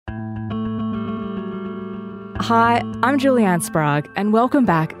Hi, I'm Julianne Sprague, and welcome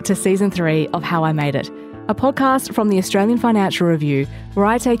back to Season 3 of How I Made It, a podcast from the Australian Financial Review where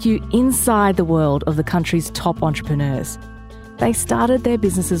I take you inside the world of the country's top entrepreneurs. They started their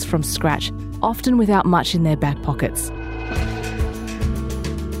businesses from scratch, often without much in their back pockets.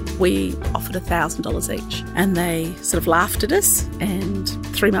 We offered $1,000 each and they sort of laughed at us, and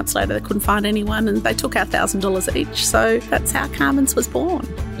 3 months later they couldn't find anyone and they took our $1,000 each. So that's how Carmen's was born.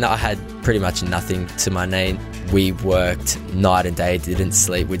 No, I had pretty much nothing to my name. We worked night and day, didn't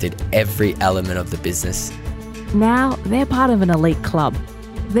sleep. We did every element of the business. Now they're part of an elite club.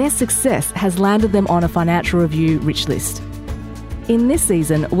 Their success has landed them on a Financial Review rich list. In this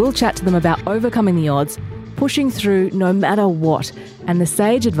season, we'll chat to them about overcoming the odds, pushing through no matter what, and the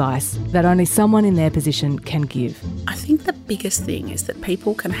sage advice that only someone in their position can give. I think the biggest thing is that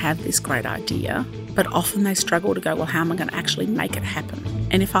people can have this great idea, but often they struggle to go, well, how am I going to actually make it happen?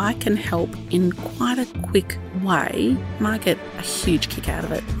 And if I can help in quite a quick way, I get a huge kick out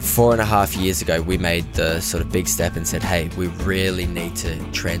of it. 4.5 years ago, we made the sort of big step and said, hey, we really need to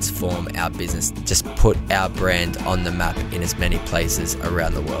transform our business, just put our brand on the map in as many places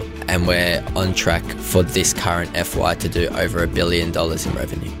around the world. And we're on track for this current FY to do over $1 billion in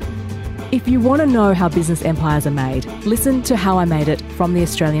revenue. If you want to know how business empires are made, listen to How I Made It from the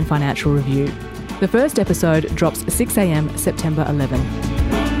Australian Financial Review. The first episode drops 6 a.m. September 11.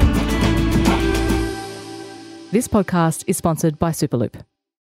 This podcast is sponsored by Superloop.